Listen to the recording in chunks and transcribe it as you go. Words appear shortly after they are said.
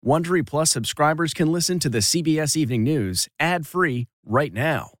Wondery Plus subscribers can listen to the CBS Evening News ad-free right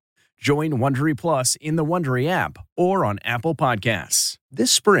now. Join Wondery Plus in the Wondery app or on Apple Podcasts.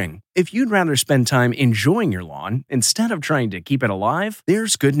 This spring, if you'd rather spend time enjoying your lawn instead of trying to keep it alive,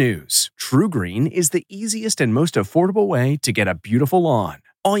 there's good news. True Green is the easiest and most affordable way to get a beautiful lawn.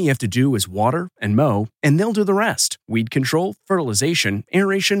 All you have to do is water and mow, and they'll do the rest. Weed control, fertilization,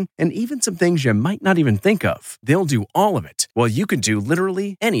 aeration, and even some things you might not even think of. They'll do all of it, while you can do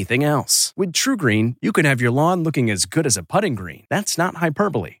literally anything else. With True Green, you can have your lawn looking as good as a putting green. That's not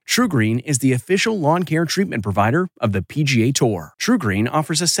hyperbole. True Green is the official lawn care treatment provider of the PGA Tour. True Green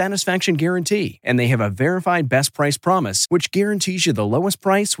offers a satisfaction guarantee, and they have a verified best price promise, which guarantees you the lowest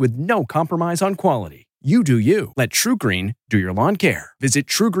price with no compromise on quality. You do you. Let True Green do your lawn care. Visit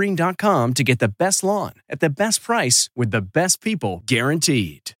TrueGreen.com to get the best lawn at the best price with the best people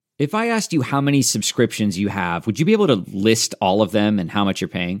guaranteed. If I asked you how many subscriptions you have, would you be able to list all of them and how much you're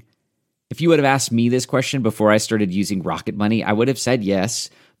paying? If you would have asked me this question before I started using Rocket Money, I would have said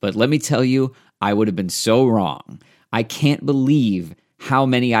yes. But let me tell you, I would have been so wrong. I can't believe how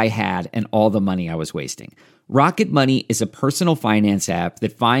many I had and all the money I was wasting. Rocket Money is a personal finance app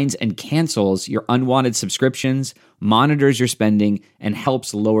that finds and cancels your unwanted subscriptions, monitors your spending, and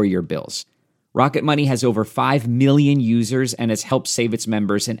helps lower your bills. Rocket Money has over 5 million users and has helped save its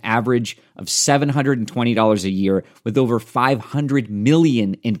members an average of $720 a year with over 500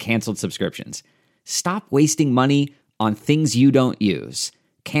 million in canceled subscriptions. Stop wasting money on things you don't use.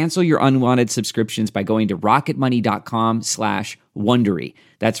 Cancel your unwanted subscriptions by going to rocketmoney.com/Wondery.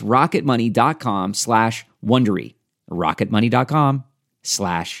 That's rocketmoney.com/Wondery.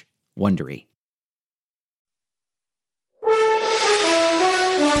 rocketmoney.com/Wondery.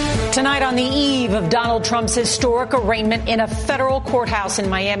 Tonight, on the eve of Donald Trump's historic arraignment in a federal courthouse in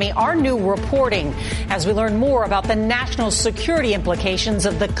Miami, our new reporting as we learn more about the national security implications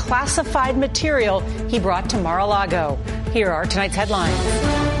of the classified material he brought to Mar-a-Lago. Here are tonight's headlines.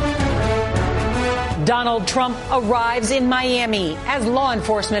 Donald Trump arrives in Miami as law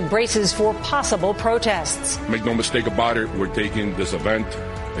enforcement braces for possible protests. Make no mistake about it, we're taking this event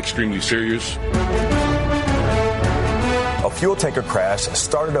extremely serious. A fuel tanker crash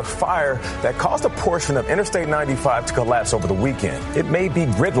started a fire that caused a portion of Interstate 95 to collapse over the weekend. It may be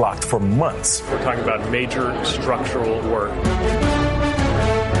gridlocked for months. We're talking about major structural work.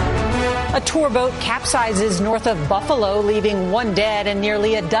 A tour boat capsizes north of Buffalo, leaving 1 dead and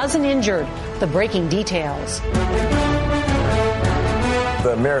nearly a dozen injured. The breaking details.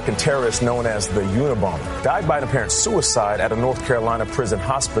 The American terrorist known as the Unabomber died by an apparent suicide at a North Carolina prison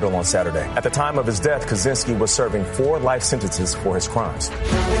hospital on Saturday. At the time of his death, Kaczynski was serving 4 life sentences for his crimes.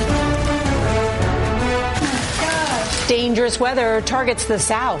 Dangerous weather targets the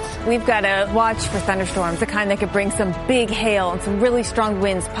South. We've got to watch for thunderstorms, the kind that could bring some big hail and some really strong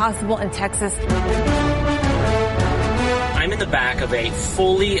winds possible in Texas. I'm in the back of a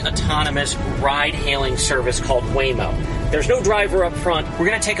fully autonomous ride-hailing service called Waymo. There's no driver up front. We're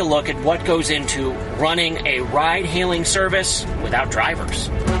going to take a look at what goes into running a ride-hailing service without drivers.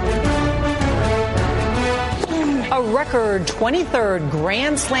 A record 23rd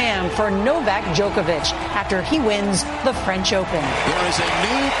Grand Slam for Novak Djokovic after he wins the French Open. There is a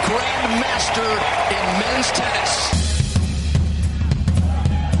new grandmaster in men's tennis.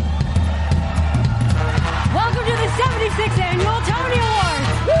 Welcome to the 76th Annual Tony Awards.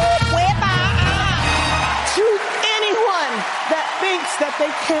 To anyone that thinks that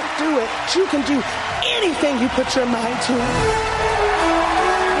they can't do it, you can do anything you put your mind to.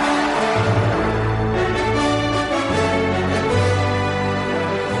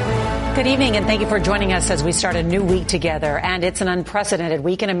 Good evening, and thank you for joining us as we start a new week together. And it's an unprecedented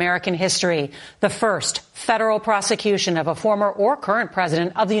week in American history. The first federal prosecution of a former or current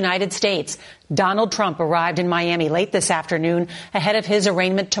president of the United States. Donald Trump arrived in Miami late this afternoon ahead of his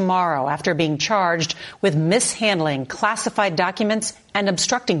arraignment tomorrow after being charged with mishandling classified documents and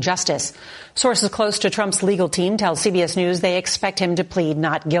obstructing justice. Sources close to Trump's legal team tell CBS News they expect him to plead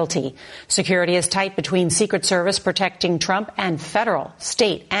not guilty. Security is tight between Secret Service protecting Trump and federal,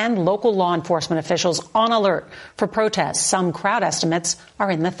 state, and local law enforcement officials on alert for protests. Some crowd estimates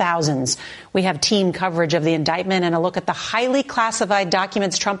are in the thousands. We have team coverage of the indictment and a look at the highly classified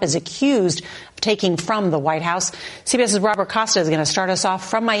documents Trump is accused of taking from the White House. CBS's Robert Costa is going to start us off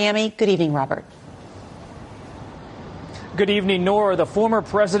from Miami. Good evening, Robert. Good evening, Norah. The former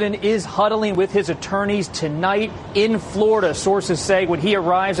president is huddling with his attorneys tonight in Florida. Sources say when he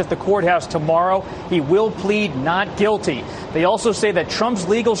arrives at the courthouse tomorrow, he will plead not guilty. They also say that Trump's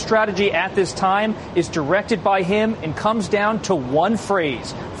legal strategy at this time is directed by him and comes down to one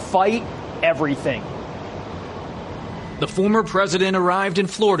phrase: fight everything. The former president arrived in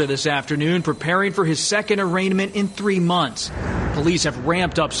Florida this afternoon, preparing for his second arraignment in 3 months. Police have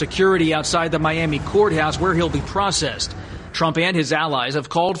ramped up security outside the Miami courthouse where he'll be processed. Trump and his allies have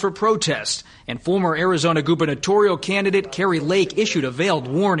called for protests, and former Arizona gubernatorial candidate Kari Lake issued a veiled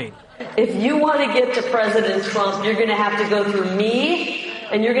warning. If you want to get to President Trump, you're going to have to go through me,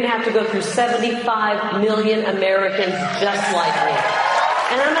 and you're going to have to go through 75 million Americans just like me.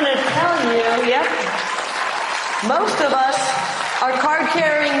 And I'm going to tell you, most of us are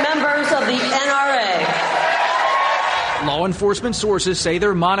card-carrying members of the NRA. Law enforcement sources say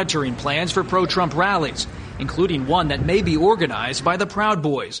they're monitoring plans for pro-Trump rallies, including one that may be organized by the Proud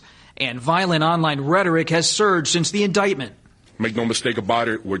Boys. And violent online rhetoric has surged since the indictment. Make no mistake about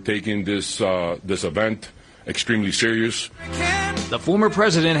it, we're taking this event extremely serious. The former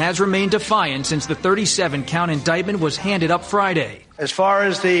president has remained defiant since the 37-count indictment was handed up Friday. As far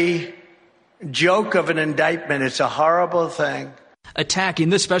as the joke of an indictment, it's a horrible thing. Attacking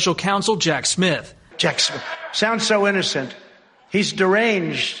the special counsel, Jack Smith. Jack Smith sounds so innocent. He's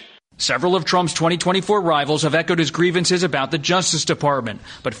deranged. Several of Trump's 2024 rivals have echoed his grievances about the Justice Department,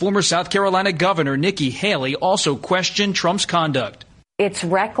 but former South Carolina Governor Nikki Haley also questioned Trump's conduct. It's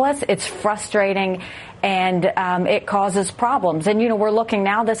reckless, it's frustrating, and it causes problems. And, we're looking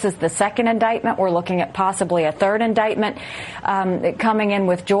now, this is the second indictment. We're looking at possibly a third indictment coming in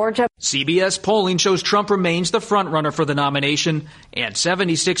with Georgia. CBS polling shows Trump remains the frontrunner for the nomination, and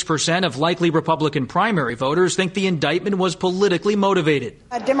 76% of likely Republican primary voters think the indictment was politically motivated.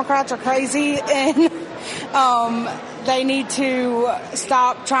 Democrats are crazy, and they need to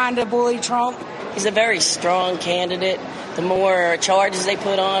stop trying to bully Trump. He's a very strong candidate. The more charges they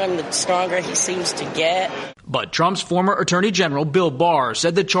put on him, the stronger he seems to get. But Trump's former Attorney General Bill Barr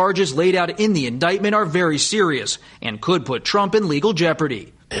said the charges laid out in the indictment are very serious and could put Trump in legal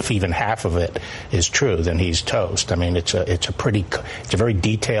jeopardy. If even half of it is true, then he's toast. I mean, it's a very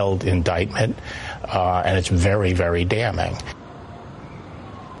detailed indictment, and it's very, very damning.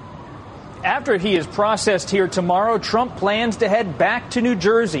 After he is processed here tomorrow, Trump plans to head back to New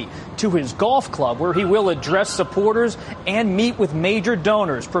Jersey to his golf club, where he will address supporters and meet with major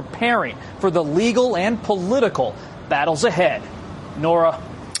donors, preparing for the legal and political battles ahead. Norah.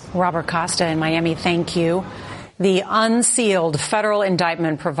 Robert Costa in Miami, thank you. The unsealed federal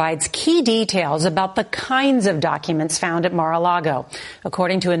indictment provides key details about the kinds of documents found at Mar-a-Lago.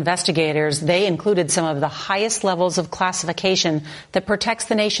 According to investigators, they included some of the highest levels of classification that protects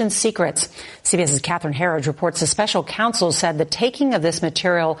the nation's secrets. CBS's Catherine Herridge reports a special counsel said the taking of this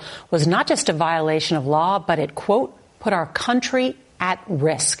material was not just a violation of law, but it, quote, put our country at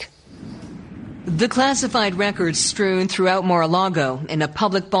risk. The classified records strewn throughout Mar-a-Lago in a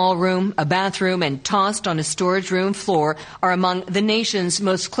public ballroom, a bathroom, and tossed on a storage room floor are among the nation's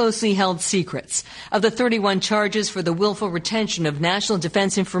most closely held secrets. Of the 31 charges for the willful retention of national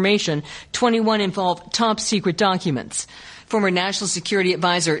defense information, 21 involve top secret documents. Former National Security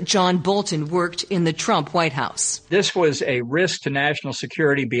Advisor John Bolton worked in the Trump White House. This was a risk to national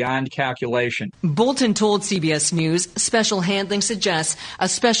security beyond calculation. Bolton told CBS News special handling suggests a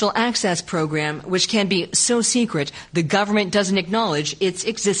special access program which can be so secret the government doesn't acknowledge its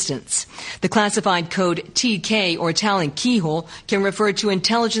existence. The classified code TK, or Talent Keyhole, can refer to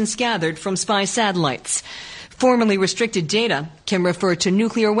intelligence gathered from spy satellites. Formerly restricted data can refer to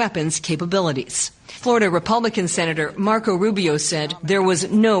nuclear weapons capabilities. Florida Republican Senator Marco Rubio said there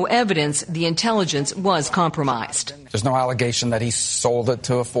was no evidence the intelligence was compromised. There's no allegation that he sold it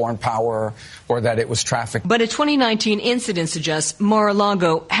to a foreign power or that it was trafficked. But a 2019 incident suggests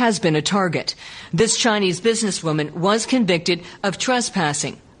Mar-a-Lago has been a target. This Chinese businesswoman was convicted of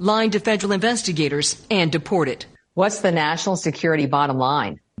trespassing, lying to federal investigators, and deported. What's the national security bottom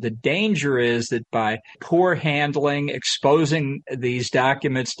line? The danger is that by poor handling, exposing these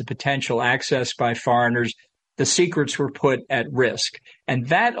documents to potential access by foreigners, the secrets were put at risk. And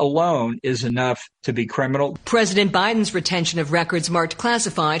that alone is enough to be criminal. President Biden's retention of records marked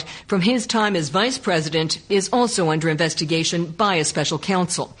classified from his time as vice president is also under investigation by a special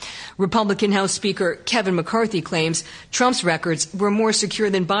counsel. Republican House Speaker Kevin McCarthy claims Trump's records were more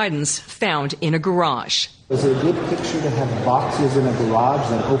secure than Biden's, found in a garage. Is it a good picture to have boxes in a garage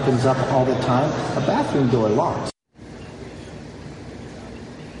that opens up all the time? A bathroom door locks.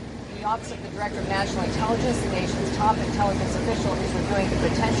 The Office of the Director of National Intelligence, the nation's top intelligence official, is reviewing the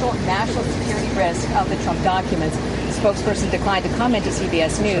potential national security risk of the Trump documents. The spokesperson declined to comment to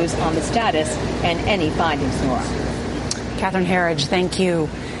CBS News on the status and any findings, Norah. Catherine Herridge, thank you.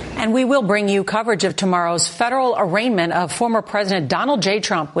 And we will bring you coverage of tomorrow's federal arraignment of former President Donald J.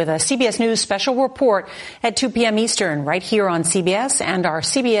 Trump with a CBS News special report at 2 p.m. Eastern right here on CBS and our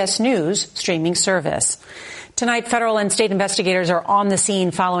CBS News streaming service. Tonight, federal and state investigators are on the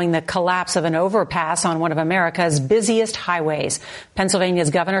scene following the collapse of an overpass on one of America's busiest highways. Pennsylvania's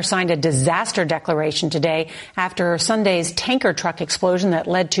governor signed a disaster declaration today after Sunday's tanker truck explosion that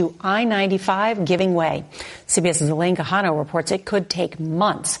led to I-95 giving way. CBS's Elaine Quijano reports it could take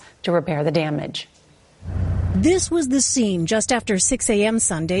months to repair the damage. This was the scene just after 6 a.m.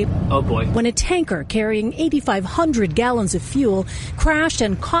 Sunday. Oh boy. When a tanker carrying 8,500 gallons of fuel crashed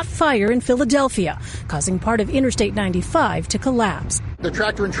and caught fire in Philadelphia, causing part of Interstate 95 to collapse. The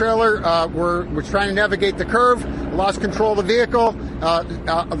tractor and trailer were trying to navigate the curve, lost control of the vehicle,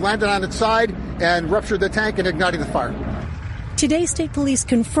 landed on its side, and ruptured the tank and ignited the fire. Today, state police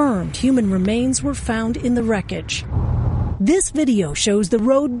confirmed human remains were found in the wreckage. This video shows the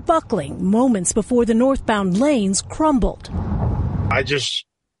road buckling moments before the northbound lanes crumbled. I just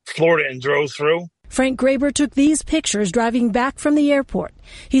floored it and drove through. Frank Graber took these pictures driving back from the airport.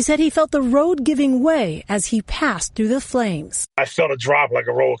 He said he felt the road giving way as he passed through the flames. I felt a drop like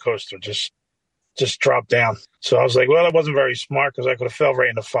a roller coaster, just dropped down. So I was like, well, that wasn't very smart because I could have fell right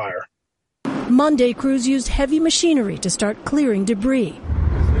in the fire. Monday, crews used heavy machinery to start clearing debris.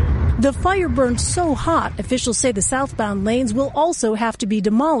 The fire burned so hot, officials say the southbound lanes will also have to be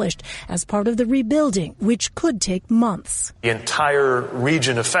demolished as part of the rebuilding, which could take months. The entire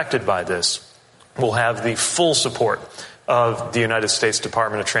region affected by this will have the full support of the United States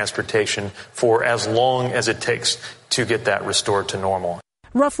Department of Transportation for as long as it takes to get that restored to normal.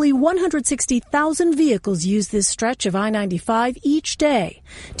 Roughly 160,000 vehicles use this stretch of I-95 each day.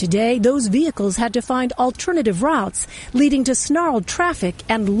 Today, those vehicles had to find alternative routes, leading to snarled traffic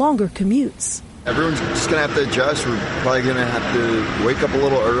and longer commutes. Everyone's just going to have to adjust. We're probably going to have to wake up a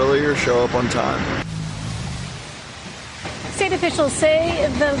little earlier, show up on time. State officials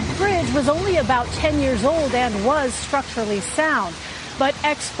say the bridge was only about 10 years old and was structurally sound. But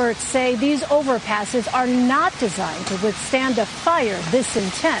experts say these overpasses are not designed to withstand a fire this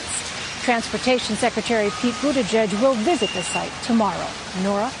intense. Transportation Secretary Pete Buttigieg will visit the site tomorrow.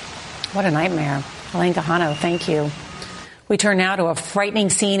 Norah? What a nightmare. Elaine Quijano, thank you. We turn now to a frightening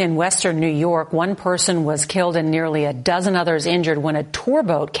scene in western New York. One person was killed and nearly a dozen others injured when a tour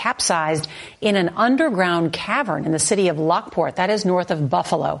boat capsized in an underground cavern in the city of Lockport. That is north of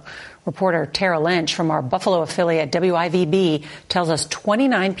Buffalo. Reporter Tara Lynch from our Buffalo affiliate WIVB tells us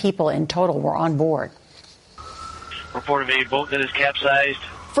 29 people in total were on board. Report of a boat that is capsized.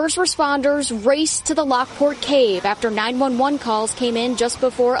 First responders raced to the Lockport cave after 911 calls came in just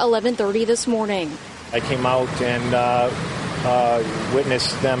before 11:30 this morning. I came out and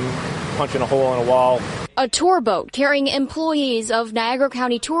witnessed them punching a hole in a wall. A tour boat carrying employees of Niagara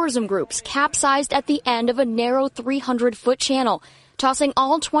County tourism groups capsized at the end of a narrow 300-foot channel, tossing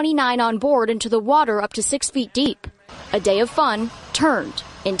all 29 on board into the water up to 6 feet deep. A day of fun turned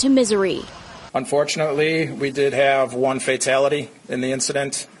into misery. Unfortunately, we did have one fatality in the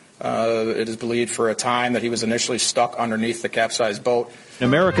incident. It is believed for a time that he was initially stuck underneath the capsized boat.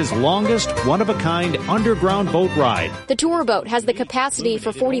 America's longest one-of-a-kind underground boat ride. The tour boat has the capacity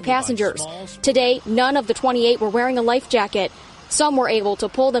for 40 passengers. Today, none of the 28 were wearing a life jacket. Some were able to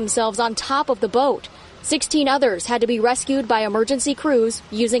pull themselves on top of the boat. 16 others had to be rescued by emergency crews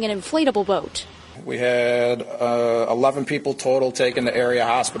using an inflatable boat. We had 11 people total taken to area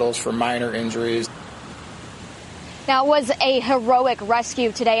hospitals for minor injuries. Now, it was a heroic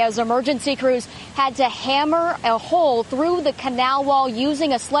rescue today as emergency crews had to hammer a hole through the canal wall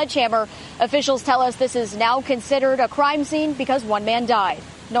using a sledgehammer. Officials tell us this is now considered a crime scene because one man died.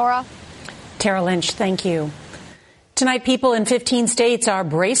 Norah? Tara Lynch, thank you. Tonight, people in 15 states are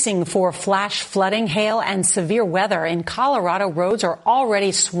bracing for flash flooding, hail, and severe weather. In Colorado, roads are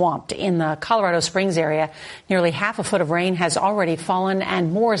already swamped. In the Colorado Springs area, nearly half a foot of rain has already fallen,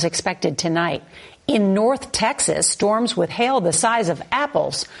 and more is expected tonight. In North Texas, storms with hail the size of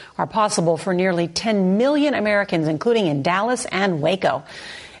apples are possible for nearly 10 million Americans, including in Dallas and Waco.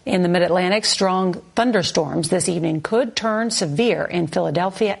 In the Mid-Atlantic, strong thunderstorms this evening could turn severe in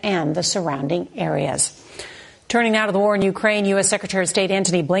Philadelphia and the surrounding areas. Turning now to the war in Ukraine, U.S. Secretary of State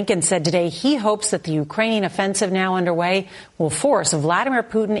Antony Blinken said today he hopes that the Ukrainian offensive now underway will force Vladimir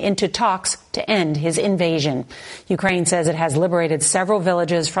Putin into talks to end his invasion. Ukraine says it has liberated several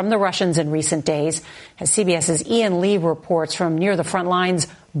villages from the Russians in recent days. As CBS's Ian Lee reports from near the front lines,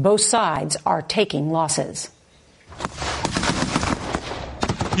 both sides are taking losses.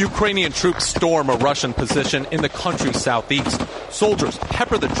 Ukrainian troops storm a Russian position in the country's southeast. Soldiers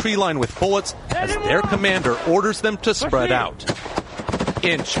pepper the tree line with bullets as their commander orders them to spread out.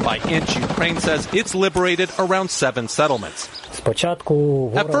 Inch by inch, Ukraine says it's liberated around 7 settlements.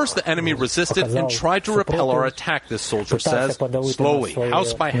 At first, the enemy resisted and tried to repel our attack, this soldier says. Slowly,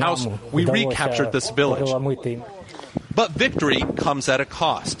 house by house, we recaptured this village. But victory comes at a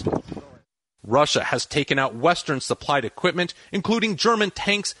cost. Russia has taken out Western supplied equipment, including German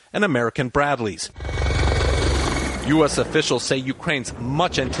tanks and American Bradleys. U.S. officials say Ukraine's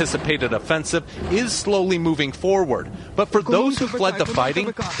much-anticipated offensive is slowly moving forward. But for those who fled the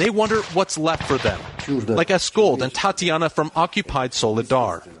fighting, they wonder what's left for them. Like Eskold and Tatiana from occupied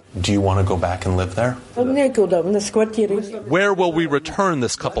Soledar. Do you want to go back and live there? Where will we return,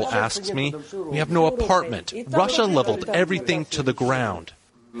 this couple asks me. We have no apartment. Russia leveled everything to the ground.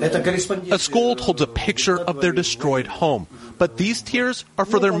 Eskold holds a picture of their destroyed home, but these tears are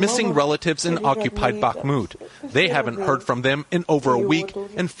for their missing relatives in occupied Bakhmut. They haven't heard from them in over a week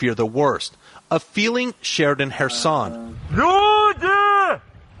and fear the worst. A feeling shared in Kherson,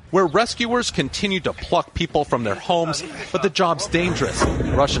 where rescuers continue to pluck people from their homes, but the job's dangerous.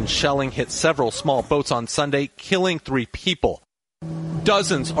 Russian shelling hit several small boats on Sunday, killing 3 people.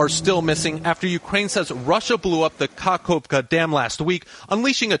 Dozens are still missing after Ukraine says Russia blew up the Kakhovka Dam last week,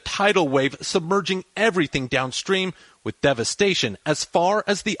 unleashing a tidal wave submerging everything downstream with devastation as far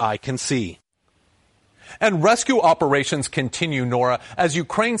as the eye can see. And rescue operations continue, Norah, as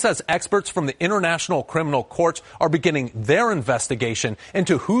Ukraine says experts from the International Criminal Court are beginning their investigation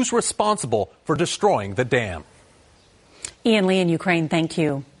into who's responsible for destroying the dam. Ian Lee in Ukraine, thank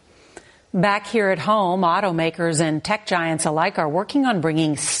you. Back here at home, automakers and tech giants alike are working on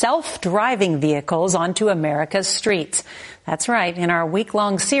bringing self-driving vehicles onto America's streets. That's right. In our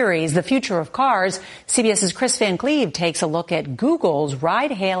week-long series, The Future of Cars, CBS's Chris Van Cleve takes a look at Google's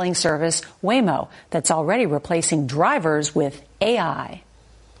ride-hailing service, Waymo, that's already replacing drivers with AI.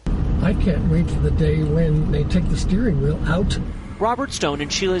 I can't wait for the day when they take the steering wheel out. Robert Stone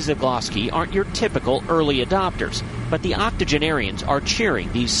and Sheila Zagloski aren't your typical early adopters, but the octogenarians are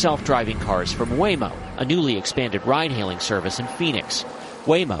cheering these self-driving cars from Waymo, a newly expanded ride-hailing service in Phoenix.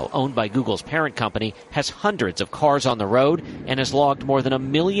 Waymo, owned by Google's parent company, has hundreds of cars on the road and has logged more than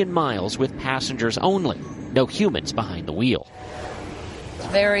 1 million miles with passengers only. No humans behind the wheel. It's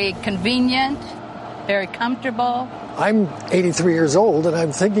very convenient, very comfortable. I'm 83 years old and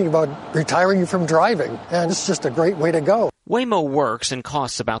I'm thinking about retiring from driving, and it's just a great way to go. Waymo works and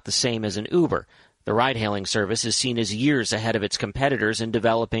costs about the same as an Uber. The ride-hailing service is seen as years ahead of its competitors in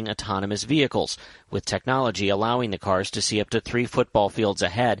developing autonomous vehicles, with technology allowing the cars to see up to 3 football fields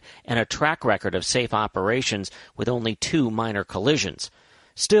ahead and a track record of safe operations with only 2 minor collisions.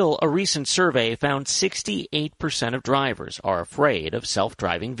 Still, a recent survey found 68% of drivers are afraid of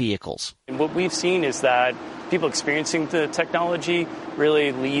self-driving vehicles. What we've seen is that people experiencing the technology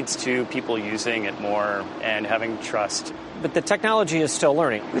really leads to people using it more and having trust. But the technology is still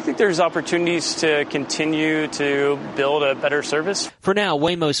learning. We think there's opportunities to continue to build a better service. For now,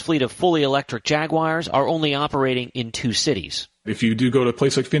 Waymo's fleet of fully electric Jaguars are only operating in 2 cities. If you do go to a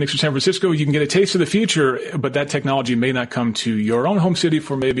place like Phoenix or San Francisco, you can get a taste of the future, but that technology may not come to your own home city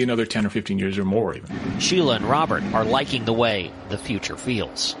for maybe another 10 or 15 years or more even. Sheila and Robert are liking the way the future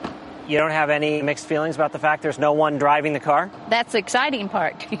feels. You don't have any mixed feelings about the fact there's no one driving the car? That's the exciting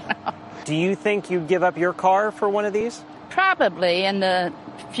part. Do you think you'd give up your car for one of these? Probably in the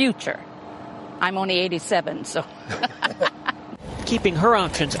future. I'm only 87, so. Keeping her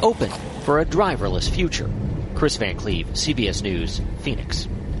options open for a driverless future. Chris Van Cleve, CBS News, Phoenix.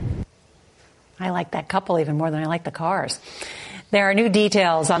 I like that couple even more than I like the cars. There are new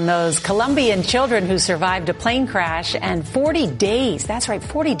details on those Colombian children who survived a plane crash and 40 days, that's right,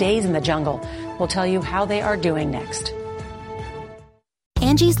 40 days in the jungle. We'll tell you how they are doing next.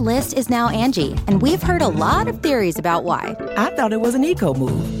 Angie's List is now Angie, and we've heard a lot of theories about why. I thought it was an eco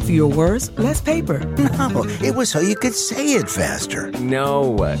move. Fewer words, less paper. No, it was so you could say it faster.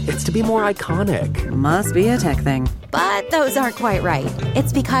 No, it's to be more iconic. Must be a tech thing. But those aren't quite right.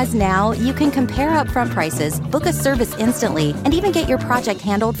 It's because now you can compare upfront prices, book a service instantly, and even get your project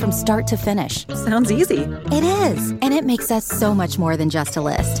handled from start to finish. Sounds easy. It is, and it makes us so much more than just a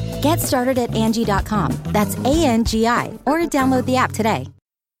list. Get started at Angie.com. That's ANGI, or download the app today.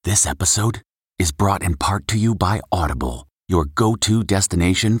 This episode is brought in part to you by Audible, your go-to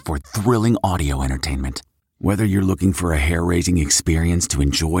destination for thrilling audio entertainment. Whether you're looking for a hair-raising experience to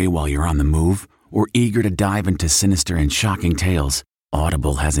enjoy while you're on the move, or eager to dive into sinister and shocking tales,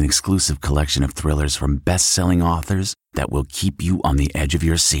 Audible has an exclusive collection of thrillers from best-selling authors that will keep you on the edge of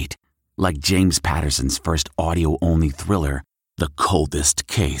your seat. Like James Patterson's first audio-only thriller, The Coldest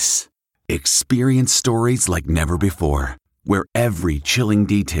Case. Experience stories like never before, where every chilling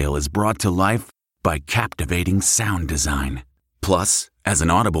detail is brought to life by captivating sound design. Plus, as an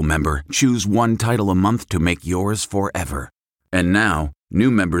Audible member, choose one title a month to make yours forever. And now,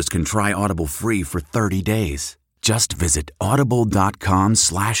 new members can try Audible free for 30 days. Just visit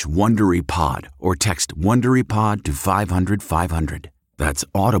audible.com/WonderyPod or text WonderyPod to 500-500. That's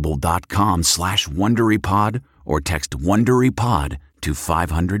audible.com/WonderyPod or text WonderyPod to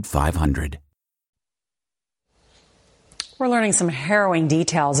 500-500. We're learning some harrowing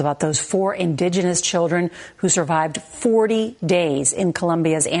details about those 4 indigenous children who survived 40 days in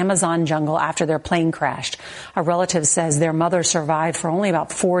Colombia's Amazon jungle after their plane crashed. A relative says their mother survived for only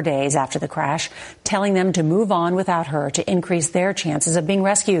about 4 days after the crash, telling them to move on without her to increase their chances of being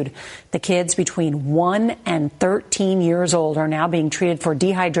rescued. The kids between 1 and 13 years old are now being treated for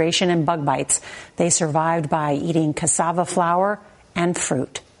dehydration and bug bites. They survived by eating cassava flour and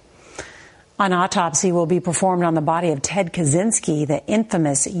fruit. An autopsy will be performed on the body of Ted Kaczynski, the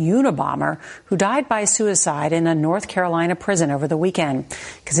infamous Unabomber, who died by suicide in a North Carolina prison over the weekend.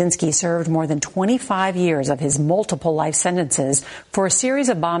 Kaczynski served more than 25 years of his multiple life sentences for a series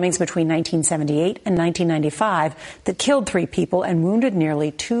of bombings between 1978 and 1995 that killed 3 people and wounded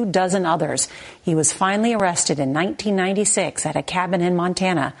nearly 24 others. He was finally arrested in 1996 at a cabin in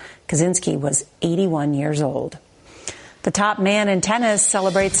Montana. Kaczynski was 81 years old. The top man in tennis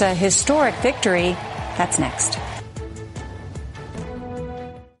celebrates a historic victory. That's next.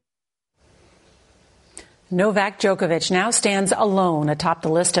 Novak Djokovic now stands alone atop the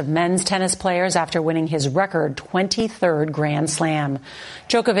list of men's tennis players after winning his record 23rd Grand Slam.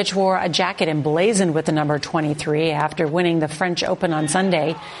 Djokovic wore a jacket emblazoned with the number 23 after winning the French Open on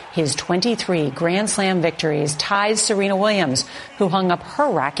Sunday. His 23 Grand Slam victories ties Serena Williams, who hung up her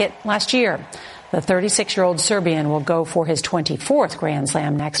racket last year. The 36-year-old Serbian will go for his 24th Grand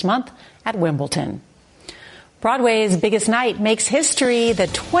Slam next month at Wimbledon. Broadway's biggest night makes history, the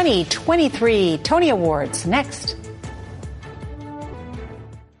 2023 Tony Awards. Next.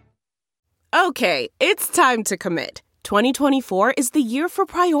 Okay, it's time to commit. 2024 is the year for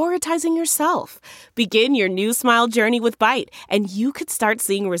prioritizing yourself. Begin your new smile journey with Byte, and you could start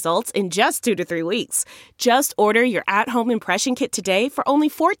seeing results in just 2 to 3 weeks. Just order your at-home impression kit today for only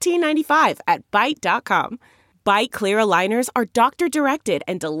 $14.95 at Byte.com. Byte clear aligners are doctor-directed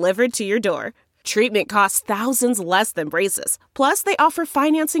and delivered to your door. Treatment costs thousands less than braces. Plus, they offer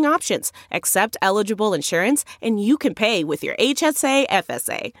financing options, accept eligible insurance, and you can pay with your HSA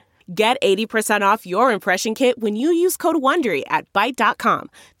FSA. Get 80% off your impression kit when you use code WONDERY at Byte.com.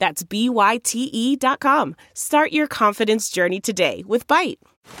 That's BYTE.com. Start your confidence journey today with Byte.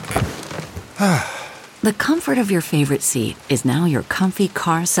 The comfort of your favorite seat is now your comfy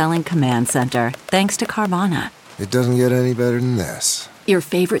car-selling command center, thanks to Carvana. It doesn't get any better than this. Your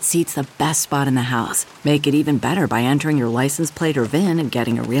favorite seat's the best spot in the house. Make it even better by entering your license plate or VIN and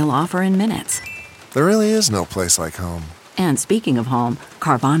getting a real offer in minutes. There really is no place like home. And speaking of home,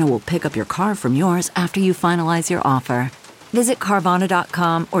 Carvana will pick up your car from yours after you finalize your offer. Visit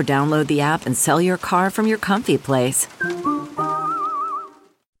Carvana.com or download the app and sell your car from your comfy place.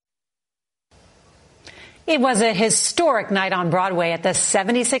 It was a historic night on Broadway at the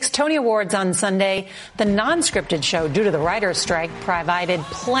 76th Tony Awards on Sunday. The non-scripted show, due to the writer's strike, provided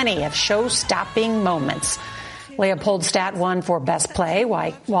plenty of show-stopping moments. Leopold Statt won for Best Play,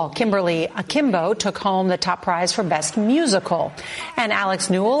 while Kimberly Akimbo took home the top prize for Best Musical. And Alex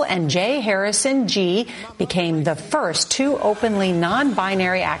Newell and Jay Harrison G became the first 2 openly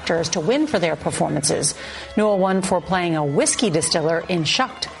non-binary actors to win for their performances. Newell won for playing a whiskey distiller in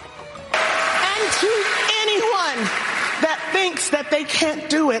Shucked. And to anyone that thinks that they can't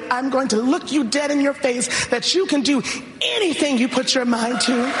do it, I'm going to look you dead in your face that you can do anything you put your mind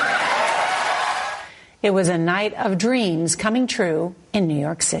to. It was a night of dreams coming true in New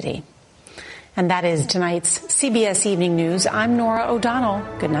York City. And that is tonight's CBS Evening News. I'm Norah O'Donnell.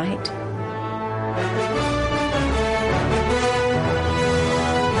 Good night.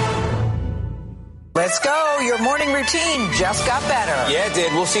 Let's go. Your morning routine just got better. Yeah, it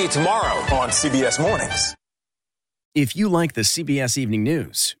did. We'll see you tomorrow on CBS Mornings. If you like the CBS Evening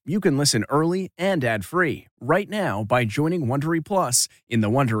News, you can listen early and ad-free right now by joining Wondery Plus in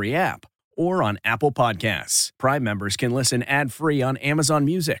the Wondery app or on Apple Podcasts. Prime members can listen ad-free on Amazon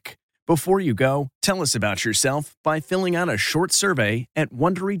Music. Before you go, tell us about yourself by filling out a short survey at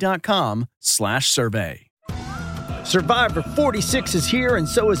Wondery.com/survey. Survivor 46 is here, and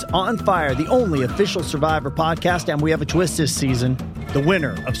so is On Fire, the only official Survivor podcast, and we have a twist this season. The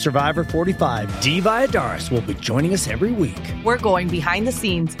winner of Survivor 45, Dee Valladares, will be joining us every week. We're going behind the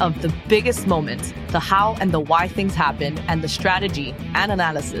scenes of the biggest moments, the how and the why things happen, and the strategy and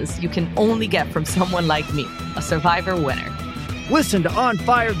analysis you can only get from someone like me, a Survivor winner. Listen to On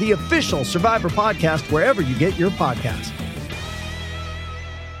Fire, the official Survivor podcast, wherever you get your podcasts.